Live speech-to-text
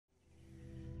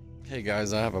Hey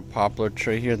guys, I have a poplar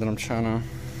tree here that I'm trying to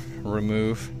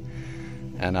remove,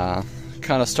 and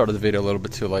kind of started the video a little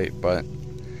bit too late, but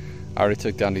I already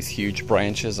took down these huge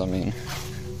branches. I mean,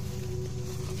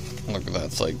 look at that,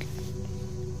 it's like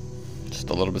just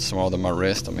a little bit smaller than my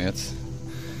wrist. I mean, it's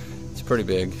pretty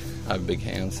big. I have big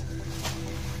hands,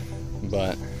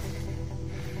 but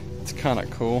it's kind of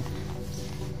cool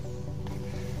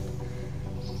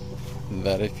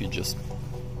that if you just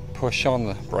push on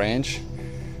the branch,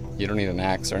 you don't need an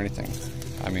axe or anything.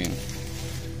 I mean,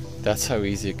 that's how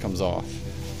easy it comes off.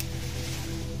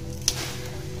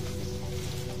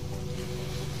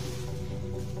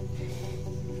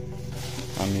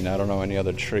 I mean, I don't know any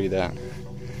other tree that,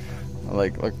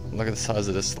 like, look at the size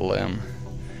of this limb.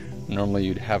 Normally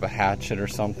you'd have a hatchet or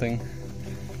something,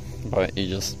 but you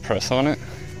just press on it,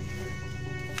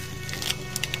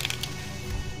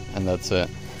 and that's it.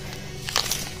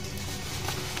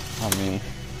 I mean,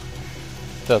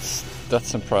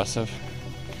 that's impressive.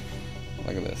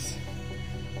 Look at this.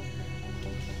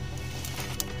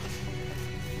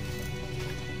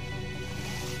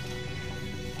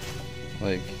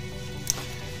 Like,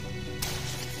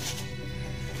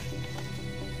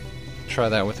 try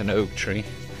that with an oak tree.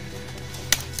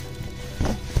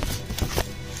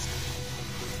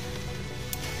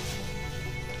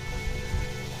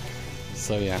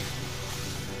 So yeah,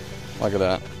 look at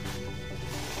that.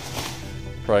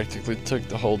 Practically took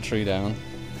the whole tree down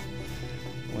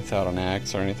without an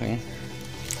axe or anything.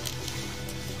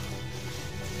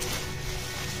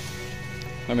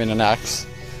 I mean, an axe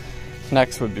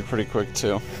would be pretty quick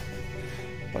too,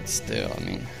 but still, I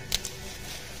mean,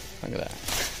 look at that.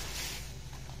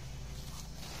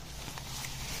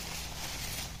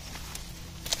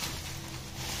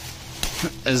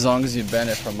 As long as you bend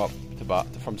it from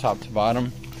top to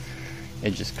bottom,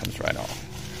 it just comes right off.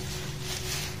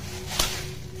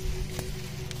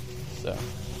 So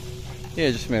yeah,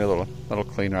 just made a little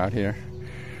cleaner out here,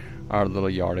 our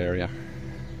little yard area.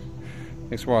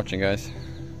 Thanks for watching, guys.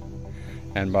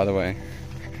 And by the way,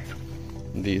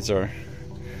 these are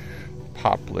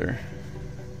poplar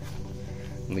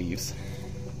leaves.